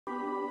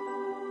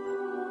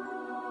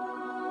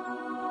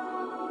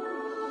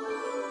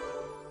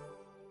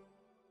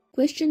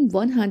Question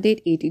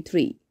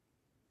 183.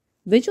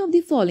 Which of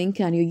the following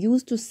can you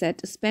use to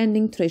set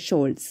spending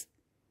thresholds?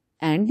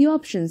 And the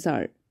options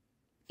are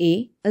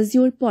A.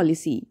 Azure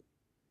Policy,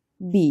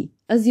 B.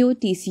 Azure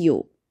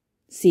TCO,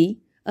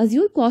 C.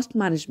 Azure Cost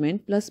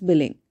Management plus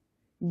Billing,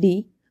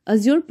 D.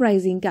 Azure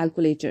Pricing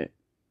Calculator.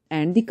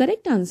 And the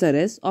correct answer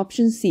is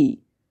option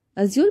C.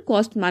 Azure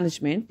Cost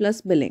Management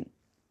plus Billing.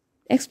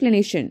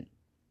 Explanation.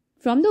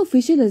 From the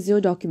official Azure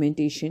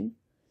documentation,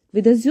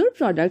 with Azure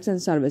products and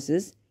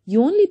services,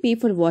 you only pay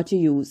for what you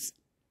use.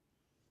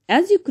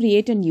 As you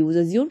create and use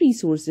Azure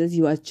resources,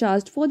 you are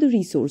charged for the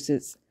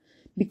resources.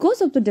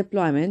 Because of the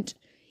deployment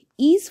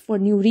ease for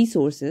new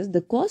resources,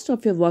 the cost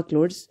of your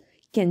workloads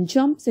can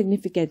jump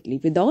significantly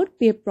without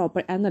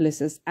proper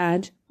analysis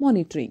and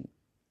monitoring.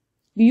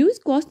 We use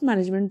cost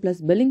management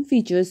plus billing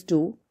features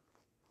to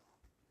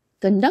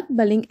conduct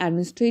billing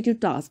administrative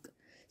tasks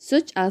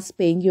such as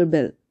paying your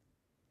bill,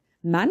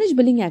 manage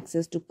billing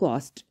access to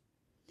cost,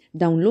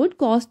 download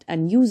cost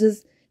and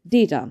uses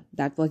data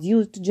that was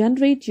used to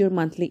generate your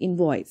monthly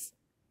invoice,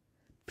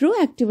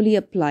 proactively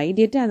apply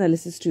data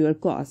analysis to your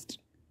cost,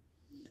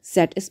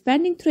 set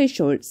spending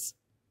thresholds,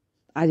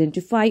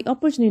 identify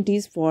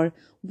opportunities for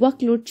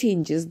workload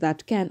changes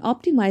that can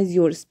optimize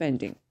your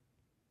spending.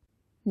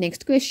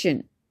 Next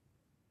question.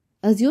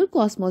 Azure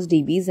Cosmos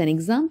DB is an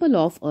example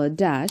of a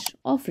dash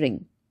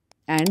offering,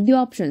 and the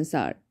options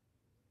are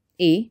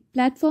A.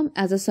 Platform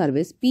as a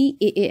Service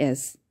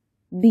PaaS,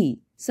 B.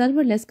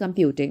 Serverless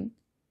Computing,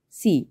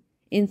 C.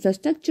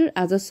 Infrastructure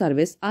as a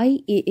Service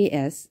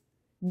IaaS,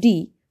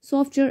 D.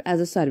 Software as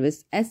a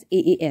Service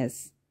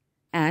SaaS.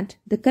 And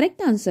the correct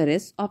answer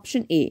is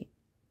option A.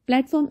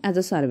 Platform as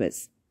a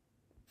Service.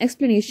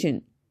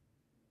 Explanation.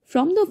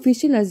 From the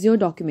official Azure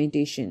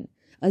documentation,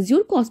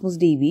 Azure Cosmos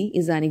DB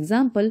is an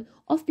example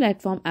of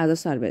Platform as a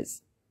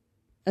Service.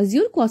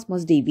 Azure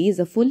Cosmos DB is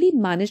a fully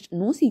managed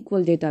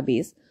NoSQL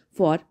database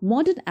for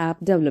modern app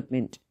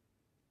development.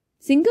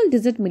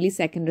 Single-digit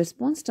millisecond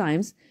response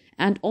times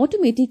and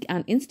automatic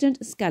and instant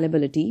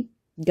scalability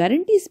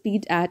guarantee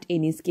speed at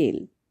any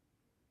scale.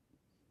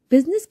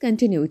 Business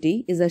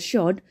continuity is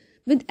assured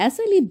with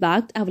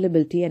SLA-backed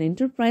availability and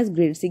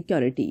enterprise-grade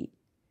security.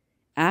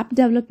 App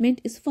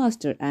development is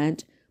faster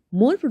and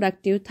more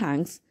productive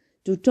thanks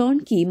to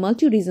turnkey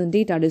multi-region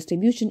data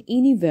distribution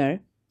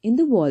anywhere in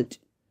the world,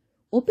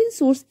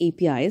 open-source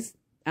APIs,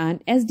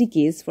 and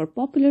SDKs for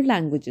popular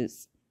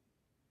languages.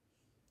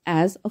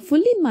 As a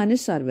fully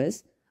managed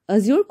service,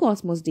 Azure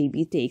Cosmos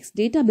DB takes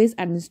database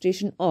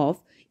administration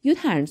off your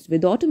hands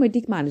with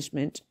automatic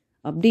management,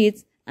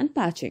 updates, and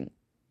patching.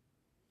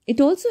 It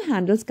also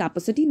handles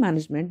capacity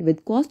management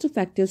with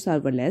cost-effective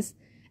serverless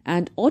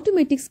and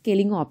automatic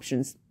scaling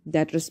options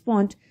that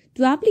respond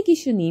to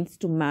application needs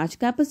to match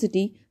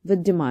capacity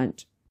with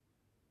demand.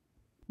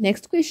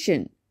 Next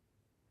question.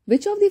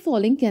 Which of the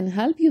following can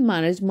help you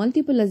manage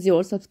multiple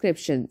Azure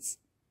subscriptions?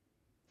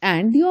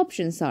 And the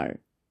options are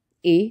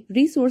A.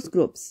 Resource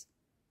groups,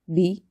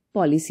 B.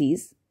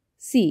 Policies,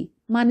 C.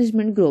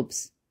 Management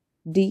groups,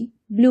 D.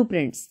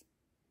 Blueprints.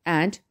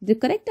 And the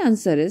correct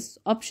answer is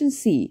option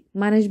C.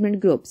 Management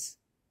groups.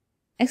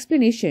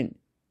 Explanation.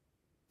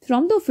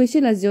 From the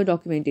official Azure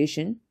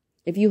documentation,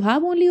 if you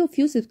have only a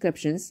few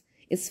subscriptions,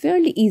 it's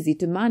fairly easy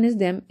to manage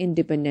them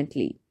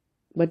independently.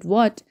 But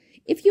what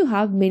if you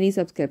have many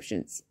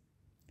subscriptions?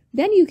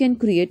 Then you can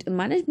create a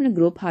management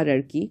group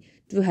hierarchy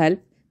to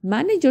help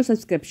manage your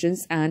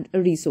subscriptions and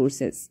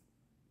resources.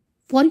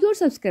 For your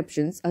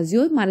subscriptions,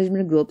 Azure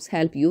management groups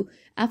help you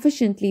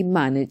efficiently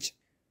manage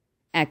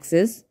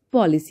access,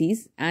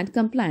 policies, and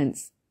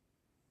compliance.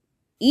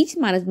 Each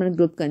management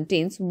group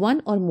contains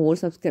one or more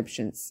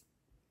subscriptions.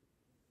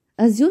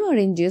 Azure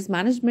arranges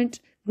management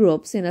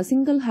groups in a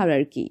single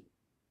hierarchy.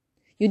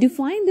 You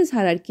define this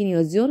hierarchy in your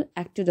Azure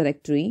Active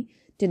Directory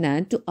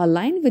tenant to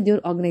align with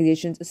your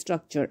organization's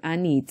structure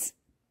and needs.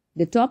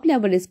 The top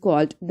level is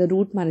called the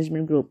root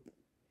management group.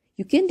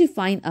 You can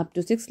define up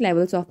to 6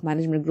 levels of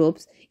management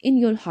groups in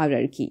your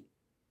hierarchy.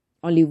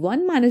 Only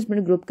one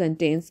management group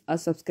contains a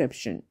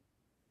subscription.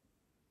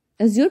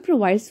 Azure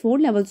provides 4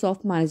 levels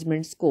of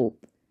management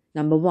scope.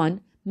 Number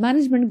 1,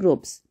 management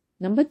groups.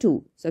 Number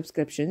 2,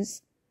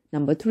 subscriptions.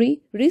 Number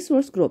 3,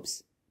 resource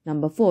groups.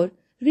 Number 4,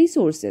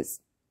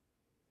 resources.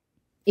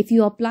 If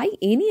you apply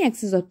any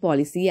access or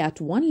policy at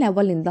one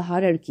level in the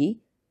hierarchy,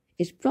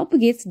 it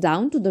propagates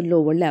down to the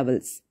lower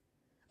levels.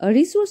 A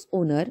resource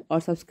owner or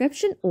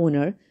subscription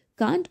owner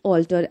can't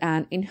alter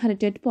an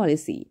inherited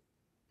policy.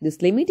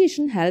 This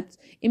limitation helps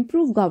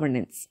improve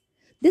governance.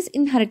 This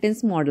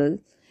inheritance model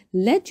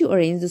lets you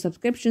arrange the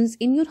subscriptions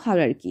in your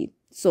hierarchy,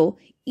 so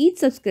each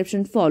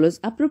subscription follows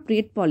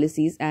appropriate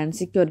policies and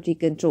security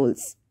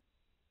controls.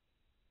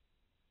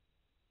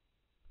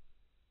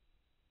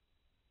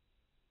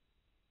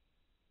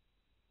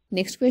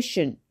 Next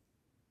question.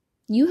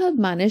 You have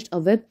managed a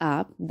web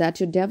app that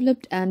you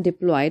developed and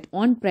deployed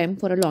on-prem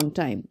for a long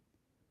time,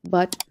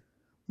 but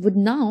would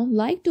now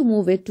like to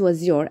move it to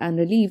Azure and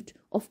relieved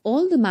of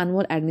all the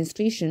manual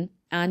administration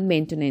and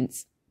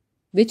maintenance.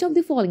 Which of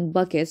the following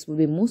buckets would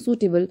be most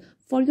suitable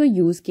for your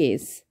use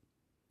case?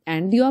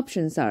 And the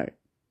options are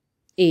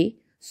A.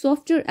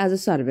 Software as a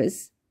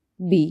service,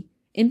 B.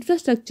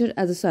 Infrastructure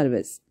as a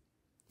service,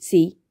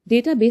 C.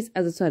 Database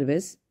as a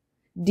service,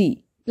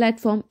 D.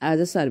 Platform as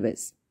a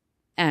service.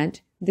 And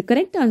the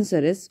correct answer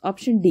is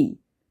option D.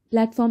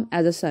 Platform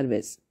as a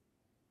service.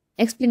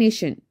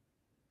 Explanation.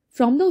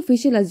 From the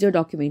official Azure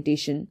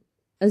documentation,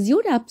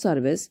 Azure App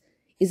Service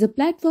is a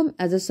platform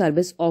as a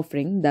service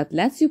offering that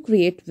lets you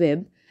create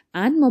web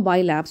and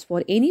mobile apps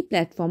for any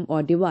platform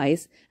or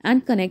device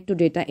and connect to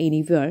data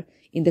anywhere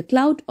in the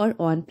cloud or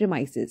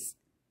on-premises.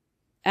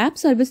 App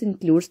Service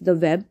includes the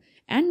web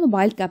and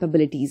mobile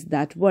capabilities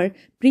that were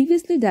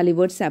previously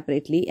delivered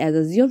separately as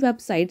Azure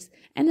Websites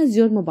and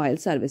Azure Mobile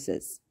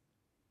Services.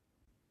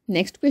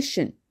 Next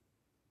question.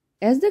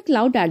 As the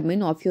cloud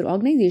admin of your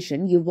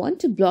organization, you want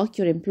to block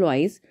your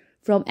employees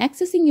from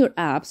accessing your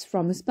apps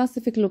from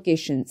specific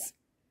locations.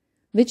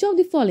 Which of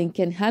the following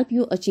can help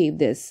you achieve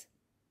this?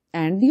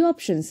 And the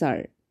options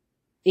are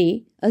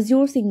A.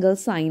 Azure Single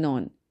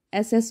Sign-On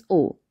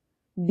 (SSO),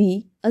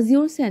 B.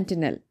 Azure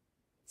Sentinel,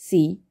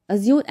 C.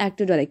 Azure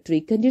Active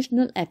Directory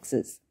Conditional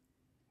Access,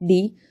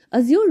 D.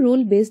 Azure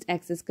Role-Based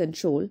Access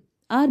Control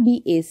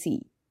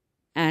 (RBAC).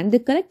 And the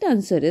correct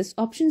answer is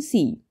option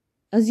C.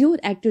 Azure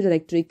Active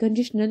Directory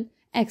Conditional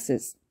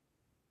Access.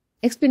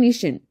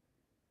 Explanation.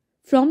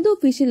 From the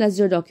official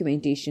Azure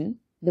documentation,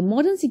 the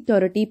modern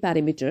security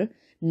perimeter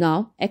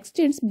now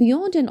extends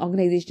beyond an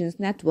organization's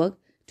network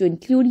to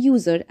include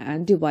user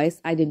and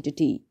device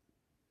identity.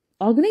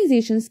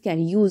 Organizations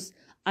can use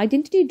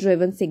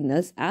identity-driven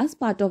signals as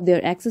part of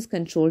their access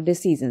control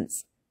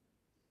decisions.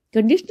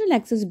 Conditional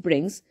access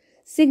brings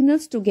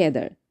signals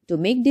together to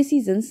make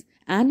decisions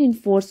and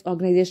enforce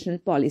organizational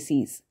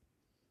policies.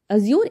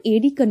 Azure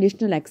AD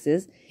conditional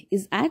access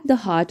is at the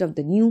heart of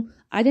the new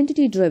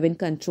identity-driven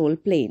control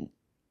plane.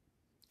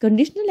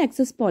 Conditional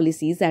access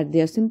policies at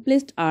their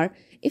simplest are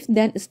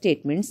if-then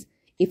statements.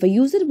 If a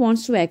user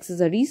wants to access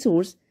a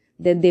resource,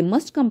 then they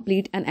must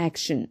complete an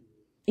action.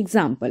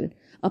 Example,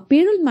 a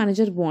payroll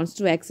manager wants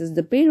to access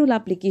the payroll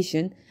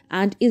application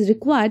and is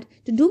required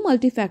to do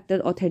multi-factor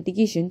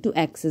authentication to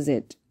access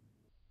it.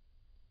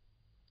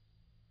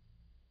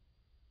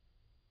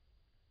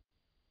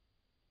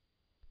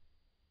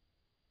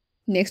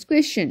 Next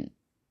question.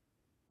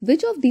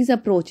 Which of these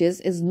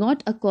approaches is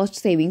not a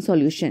cost-saving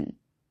solution?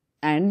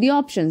 And the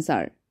options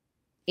are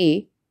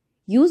A.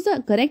 Use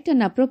the correct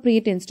and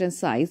appropriate instance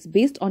size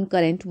based on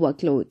current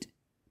workload.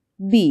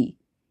 B.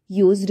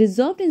 Use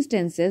reserved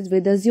instances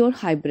with Azure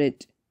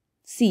Hybrid.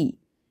 C.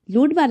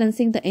 Load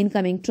balancing the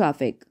incoming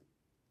traffic.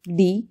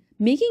 D.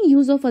 Making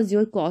use of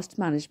Azure Cost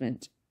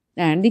Management.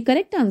 And the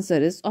correct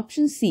answer is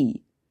option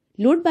C.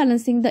 Load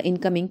balancing the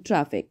incoming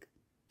traffic.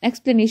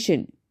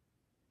 Explanation.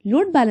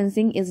 Load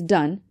balancing is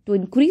done to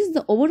increase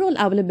the overall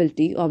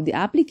availability of the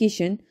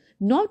application,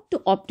 not to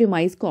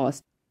optimize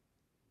cost.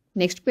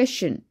 Next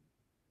question.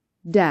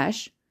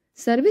 Dash.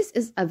 Service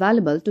is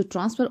available to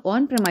transfer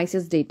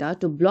on-premises data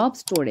to blob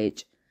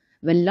storage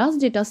when large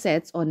data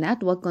sets or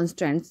network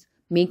constraints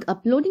make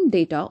uploading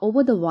data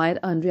over the wire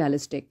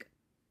unrealistic.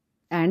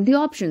 And the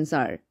options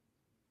are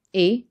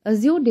A.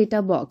 Azure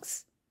Data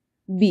Box,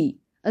 B.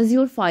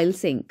 Azure File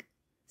Sync,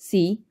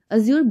 C.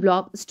 Azure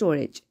Blob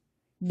Storage,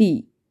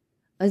 D.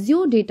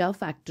 Azure Data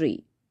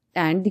Factory.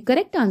 And the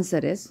correct answer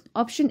is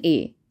option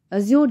A.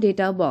 Azure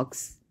Data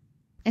Box.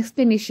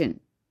 Explanation.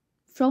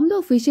 From the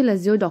official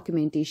Azure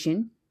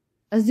documentation,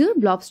 Azure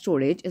Blob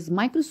Storage is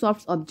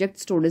Microsoft's object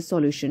storage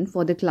solution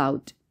for the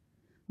cloud.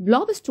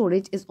 Blob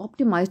storage is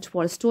optimized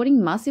for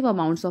storing massive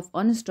amounts of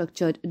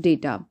unstructured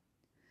data.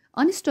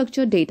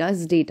 Unstructured data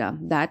is data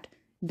that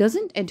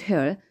doesn't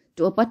adhere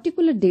to a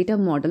particular data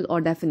model or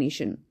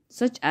definition,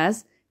 such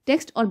as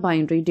text or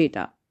binary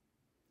data.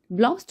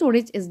 Blob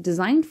storage is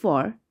designed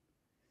for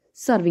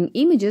serving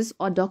images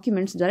or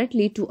documents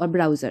directly to a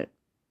browser,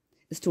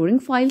 storing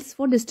files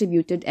for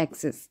distributed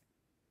access,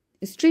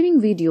 streaming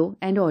video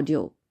and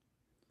audio,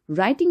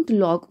 writing to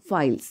log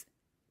files,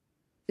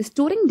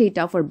 storing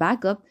data for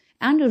backup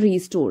and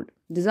restore,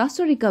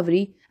 disaster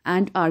recovery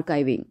and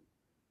archiving,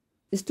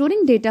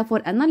 storing data for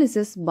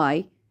analysis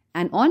by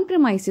an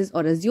on-premises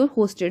or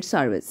Azure-hosted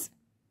service.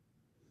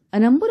 A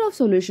number of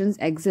solutions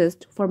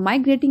exist for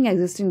migrating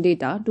existing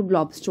data to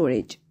blob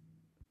storage.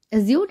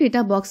 Azure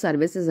Data Box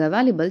service is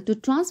available to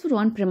transfer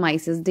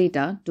on-premises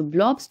data to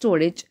blob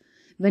storage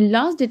when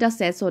large data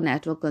sets or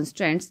network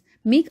constraints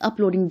make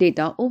uploading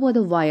data over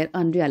the wire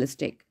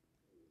unrealistic.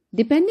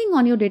 Depending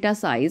on your data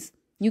size,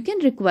 you can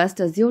request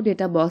Azure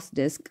Data Box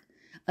Disk,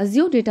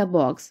 Azure Data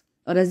Box,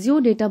 or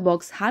Azure Data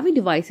Box Heavy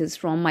devices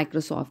from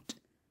Microsoft.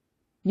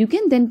 You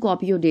can then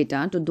copy your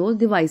data to those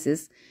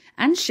devices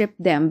and ship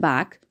them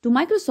back to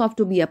Microsoft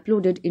to be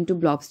uploaded into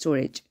blob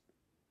storage.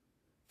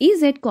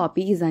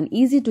 EZCopy is an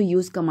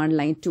easy-to-use command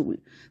line tool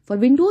for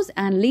Windows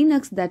and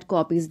Linux that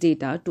copies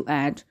data to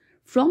add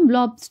from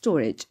blob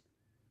storage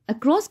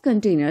across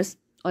containers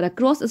or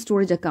across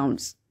storage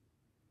accounts.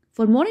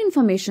 For more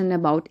information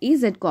about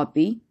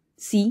EZCopy,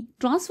 see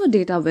Transfer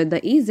Data with the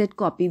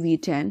EZCopy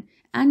v10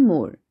 and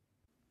more.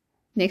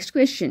 Next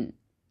question.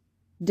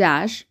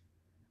 Dash.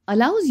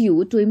 allows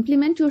you to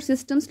implement your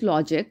system's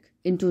logic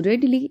into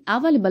readily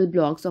available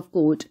blocks of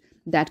code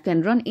that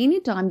can run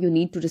anytime you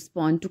need to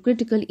respond to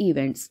critical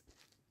events.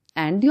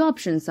 And the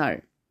options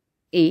are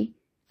A.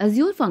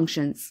 Azure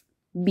Functions,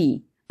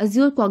 B.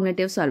 Azure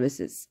Cognitive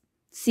Services,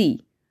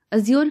 C.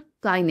 Azure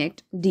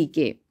Kinect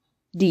DK,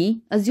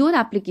 D. Azure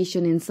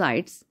Application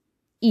Insights,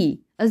 E.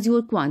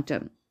 Azure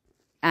Quantum.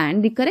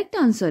 And the correct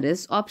answer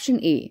is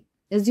option A.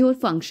 Azure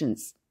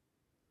Functions.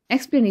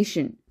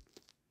 Explanation.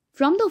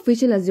 From the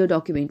official Azure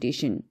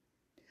documentation,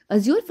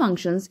 Azure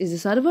Functions is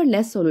a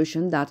serverless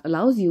solution that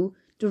allows you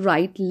to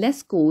write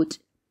less code,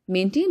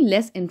 maintain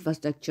less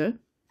infrastructure,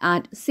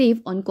 and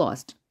save on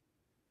cost.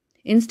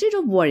 Instead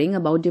of worrying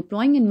about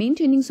deploying and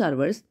maintaining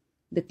servers,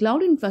 the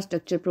cloud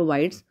infrastructure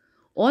provides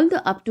all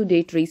the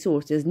up-to-date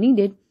resources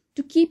needed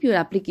to keep your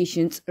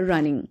applications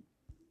running.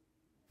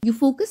 You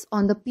focus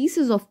on the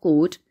pieces of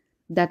code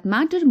that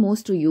matter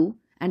most to you,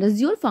 and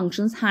Azure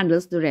Functions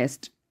handles the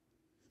rest.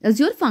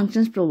 Azure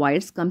Functions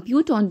provides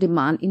compute on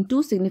demand in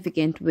two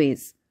significant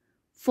ways.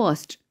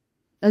 First,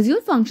 Azure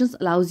Functions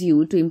allows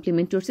you to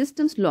implement your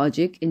system's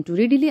logic into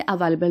readily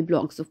available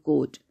blocks of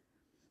code.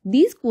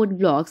 These code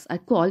blocks are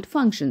called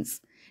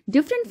functions.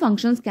 Different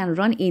functions can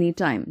run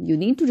anytime you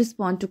need to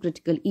respond to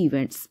critical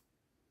events.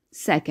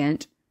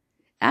 Second,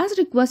 as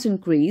requests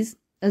increase,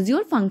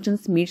 Azure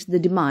Functions meets the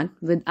demand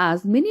with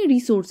as many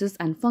resources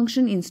and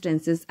function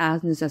instances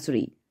as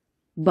necessary,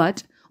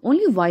 but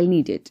only while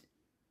needed.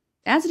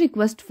 As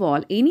requests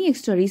fall, any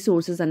extra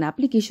resources and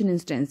application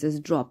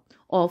instances drop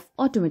off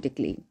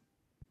automatically.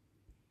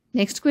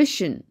 Next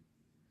question.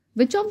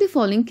 Which of the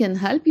following can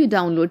help you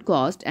download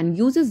cost and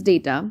uses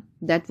data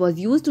that was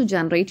used to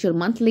generate your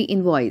monthly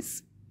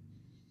invoice?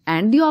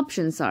 And the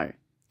options are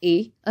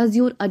A.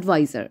 Azure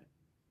Advisor,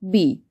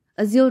 B.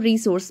 Azure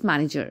Resource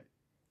Manager,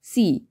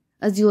 C.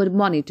 Azure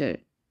Monitor,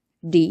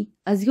 D.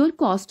 Azure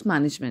Cost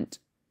Management.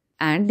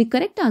 And the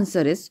correct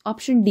answer is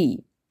option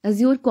D.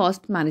 Azure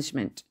Cost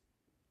Management.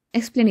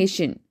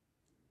 Explanation.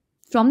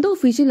 From the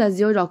official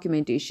Azure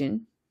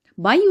documentation,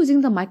 by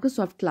using the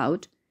Microsoft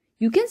Cloud,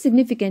 you can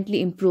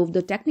significantly improve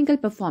the technical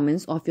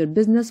performance of your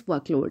business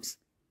workloads.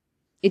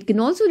 It can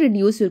also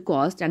reduce your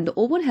cost and the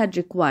overhead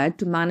required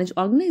to manage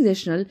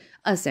organizational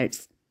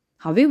assets.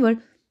 However,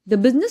 the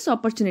business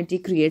opportunity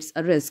creates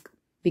a risk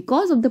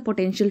because of the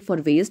potential for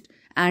waste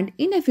and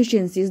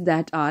inefficiencies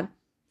that are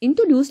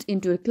introduced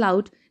into your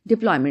cloud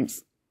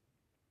deployments.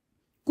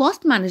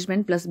 Cost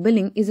management plus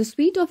billing is a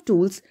suite of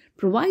tools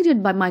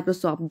provided by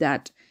Microsoft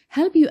that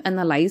help you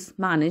analyze,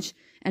 manage,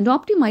 and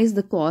optimize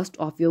the cost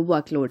of your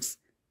workloads.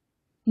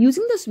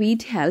 Using the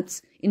suite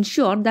helps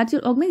ensure that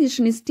your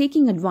organization is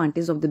taking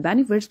advantage of the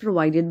benefits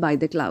provided by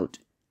the cloud.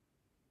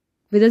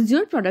 With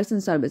Azure products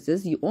and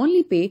services, you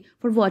only pay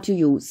for what you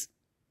use.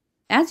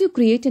 As you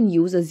create and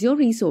use Azure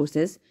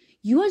resources,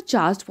 you are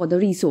charged for the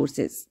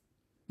resources.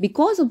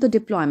 Because of the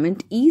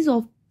deployment ease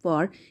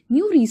for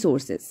new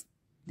resources,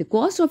 the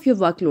cost of your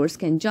workloads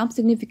can jump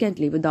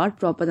significantly without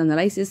proper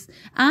analysis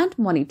and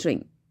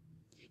monitoring.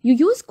 You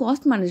use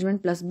cost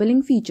management plus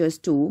billing features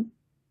to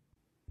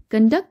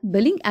conduct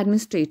billing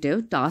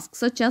administrative tasks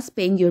such as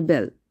paying your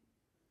bill,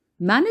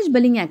 manage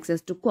billing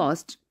access to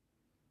cost,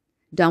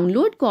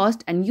 download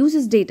cost and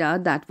uses data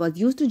that was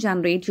used to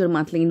generate your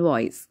monthly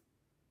invoice,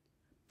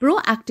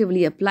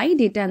 proactively apply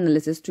data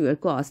analysis to your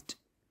cost,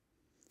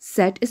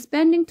 set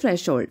spending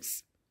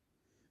thresholds,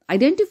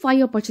 identify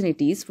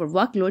opportunities for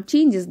workload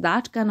changes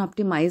that can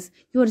optimize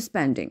your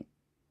spending.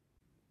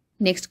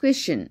 Next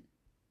question.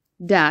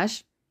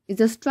 Dash is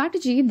a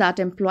strategy that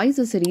employs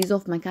a series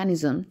of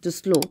mechanisms to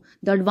slow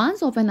the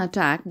advance of an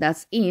attack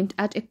that's aimed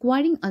at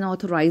acquiring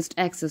unauthorized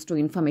access to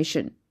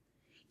information.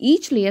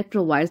 Each layer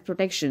provides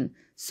protection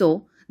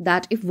so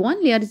that if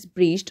one layer is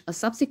breached, a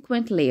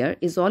subsequent layer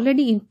is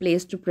already in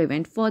place to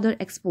prevent further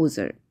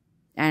exposure.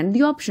 And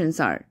the options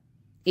are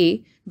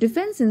A.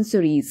 Defense in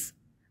series,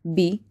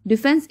 B.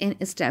 Defense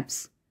in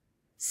steps,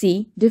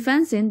 C.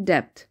 Defense in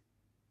depth,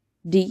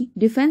 D.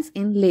 Defense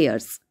in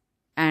layers.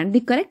 And the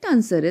correct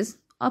answer is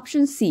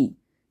option C.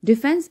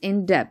 Defense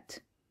in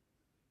depth.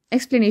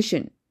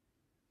 Explanation.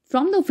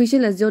 From the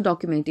official Azure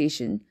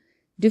documentation,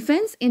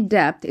 defense in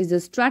depth is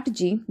a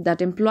strategy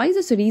that employs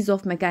a series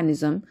of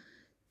mechanisms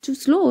to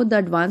slow the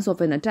advance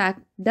of an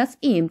attack that's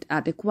aimed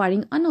at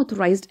acquiring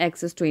unauthorized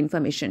access to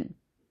information.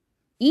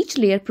 Each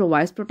layer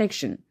provides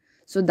protection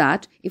so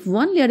that if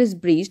one layer is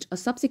breached, a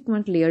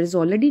subsequent layer is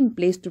already in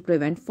place to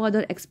prevent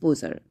further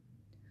exposure.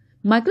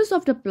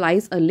 Microsoft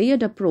applies a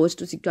layered approach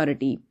to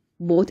security,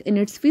 both in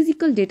its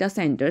physical data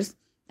centers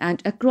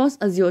and across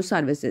Azure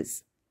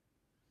services.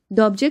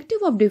 The objective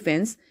of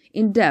defense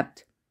in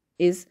depth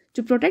is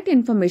to protect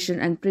information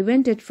and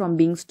prevent it from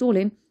being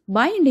stolen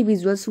by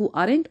individuals who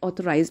aren't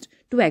authorized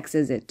to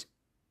access it.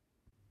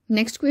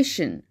 Next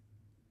question.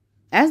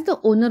 As the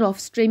owner of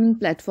streaming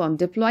platform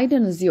deployed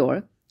on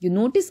Azure, you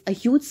notice a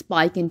huge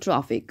spike in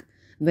traffic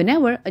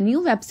whenever a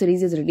new web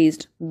series is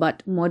released,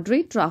 but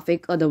moderate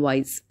traffic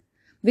otherwise.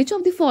 Which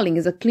of the following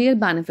is a clear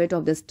benefit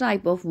of this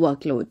type of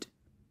workload?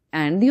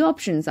 And the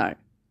options are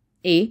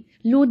A.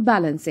 Load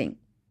balancing,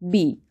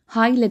 B.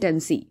 High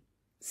latency,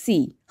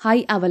 C.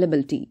 High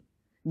availability.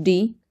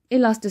 D.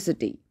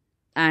 Elasticity.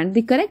 And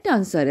the correct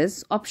answer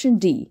is option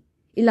D.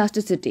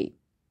 Elasticity.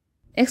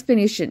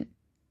 Explanation.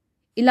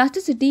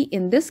 Elasticity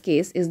in this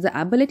case is the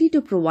ability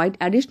to provide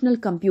additional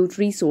compute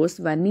resource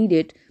when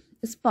needed,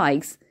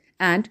 spikes,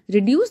 and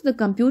reduce the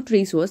compute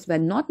resource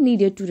when not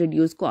needed to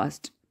reduce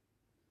cost.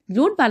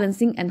 Load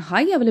balancing and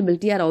high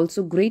availability are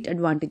also great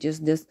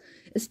advantages this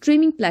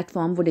streaming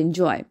platform would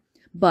enjoy,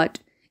 but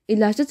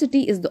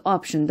elasticity is the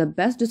option that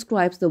best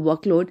describes the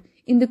workload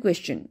in the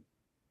question.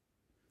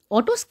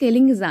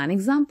 Auto-scaling is an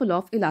example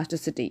of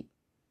elasticity.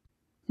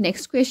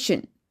 Next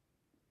question.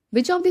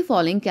 Which of the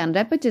following can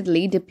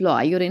repeatedly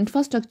deploy your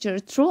infrastructure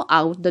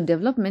throughout the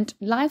development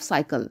life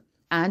cycle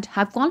and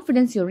have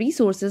confidence your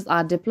resources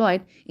are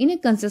deployed in a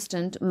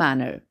consistent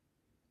manner?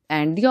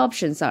 And the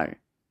options are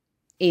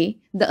A.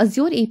 The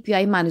Azure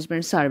API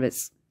Management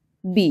Service.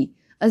 B.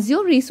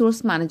 Azure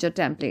Resource Manager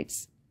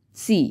Templates.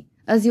 C.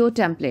 Azure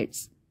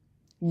Templates.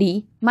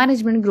 D.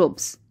 Management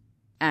Groups.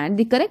 And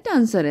the correct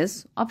answer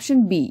is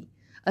option B.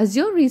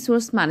 Azure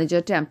Resource Manager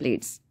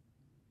Templates.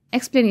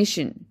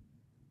 Explanation.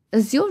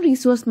 Azure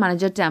Resource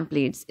Manager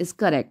Templates is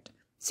correct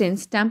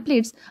since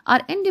templates are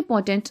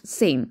idempotent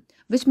same,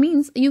 which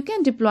means you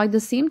can deploy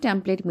the same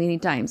template many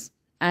times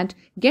and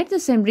get the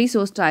same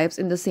resource types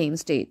in the same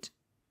state.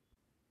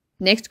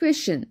 Next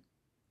question.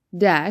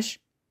 Dash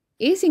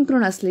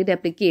asynchronously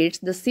replicates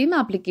the same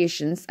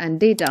applications and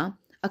data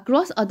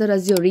across other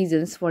Azure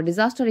regions for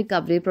disaster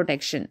recovery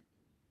protection.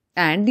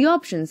 And the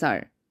options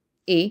are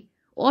A.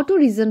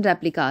 Auto-region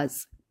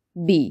replicas.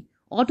 B.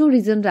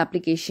 Auto-region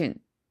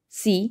replication.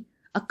 C.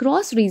 A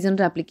cross-region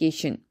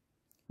replication.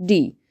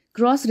 D.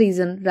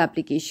 Cross-region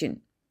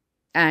replication.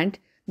 And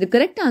the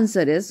correct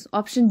answer is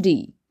option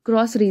D.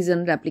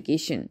 Cross-region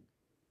replication.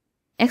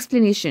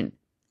 Explanation.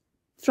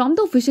 From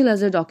the official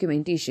Azure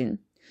documentation,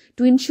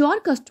 to ensure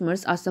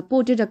customers are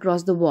supported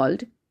across the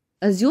world,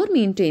 Azure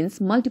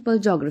maintains multiple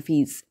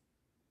geographies.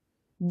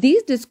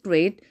 These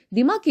discrete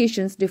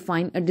demarcations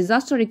define a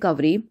disaster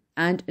recovery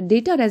and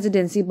data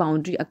residency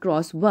boundary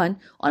across one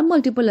or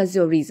multiple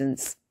Azure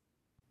regions.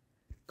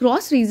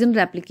 Cross-region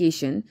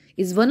replication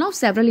is one of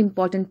several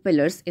important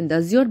pillars in the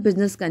Azure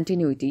business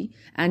continuity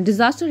and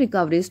disaster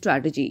recovery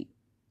strategy.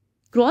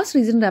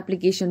 Cross-region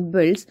replication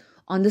builds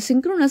on the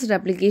synchronous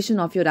replication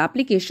of your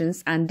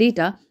applications and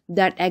data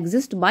that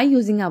exist by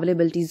using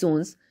availability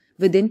zones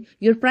within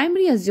your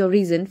primary Azure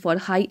region for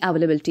high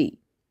availability.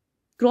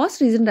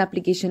 Cross-region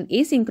replication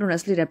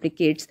asynchronously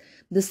replicates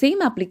the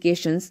same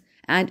applications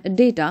and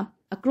data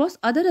across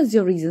other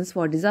Azure regions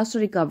for disaster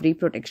recovery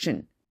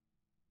protection.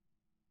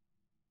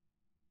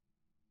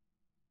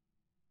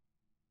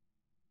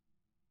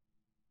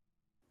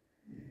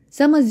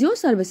 Some Azure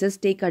services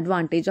take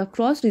advantage of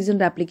cross-region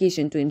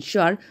replication to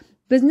ensure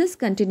business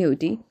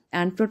continuity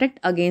and protect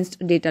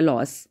against data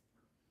loss.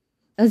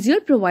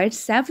 Azure provides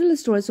several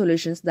storage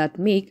solutions that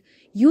make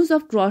use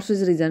of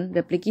cross-region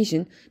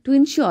replication to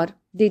ensure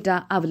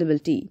data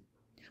availability.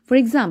 For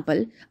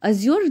example,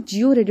 Azure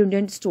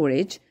Geo-Redundant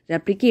Storage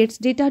replicates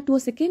data to a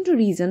secondary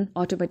region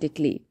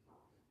automatically.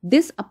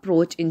 This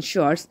approach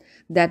ensures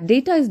that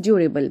data is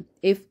durable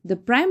if the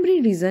primary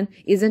region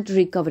isn't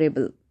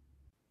recoverable.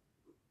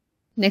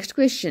 Next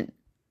question.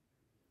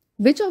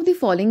 Which of the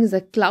following is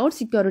a Cloud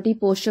Security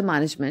Posture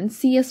Management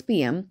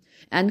 (CSPM)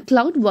 and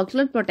Cloud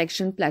Workload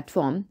Protection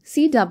Platform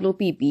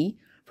 (CWPP)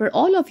 for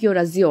all of your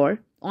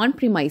Azure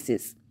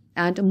on-premises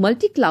and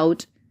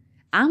multi-cloud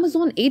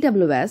Amazon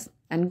AWS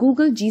and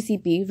Google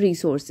GCP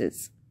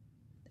resources?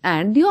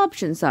 And the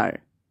options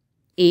are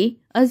A.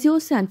 Azure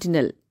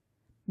Sentinel.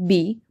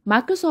 B.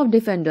 Microsoft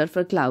Defender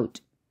for Cloud.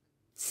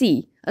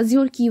 C.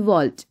 Azure Key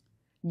Vault.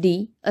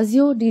 D.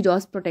 Azure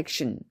DDoS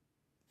Protection.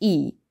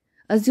 E.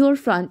 Azure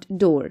Front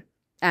Door.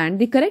 And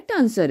the correct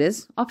answer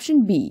is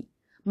option B.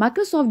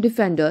 Microsoft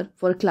Defender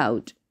for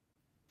Cloud.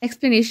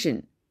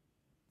 Explanation.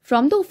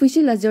 From the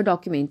official Azure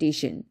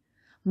documentation,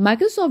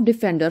 Microsoft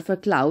Defender for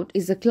Cloud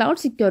is a cloud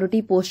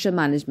security posture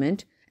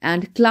management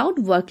and cloud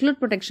workload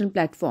protection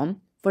platform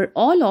for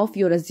all of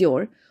your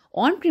Azure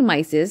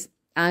on-premises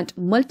and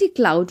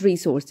multi-cloud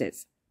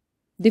resources.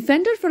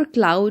 Defender for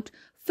Cloud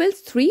fills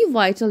three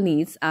vital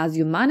needs as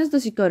you manage the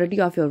security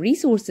of your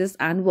resources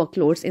and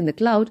workloads in the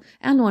cloud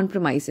and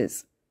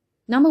on-premises.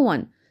 Number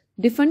 1.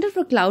 Defender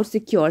for Cloud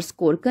Secure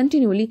Score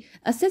continually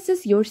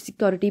assesses your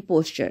security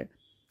posture,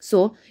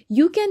 so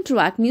you can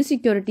track new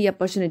security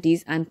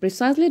opportunities and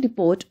precisely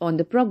report on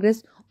the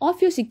progress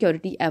of your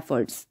security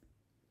efforts.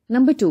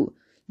 Number 2.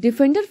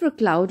 Defender for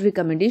Cloud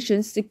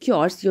Recommendations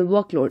secures your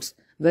workloads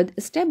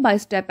with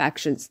step-by-step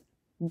actions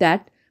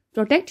that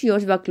protect your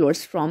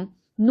workloads from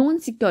known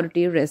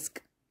security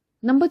risk.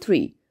 Number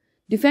 3.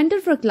 Defender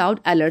for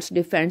Cloud Alerts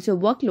defends your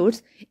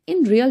workloads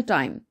in real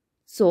time,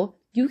 so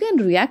you can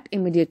react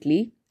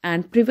immediately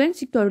and prevent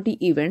security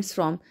events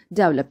from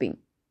developing.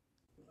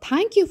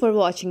 Thank you for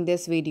watching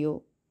this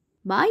video.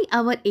 Buy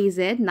our AZ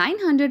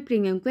 900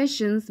 premium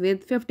questions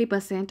with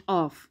 50%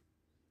 off.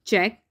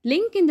 Check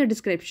link in the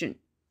description.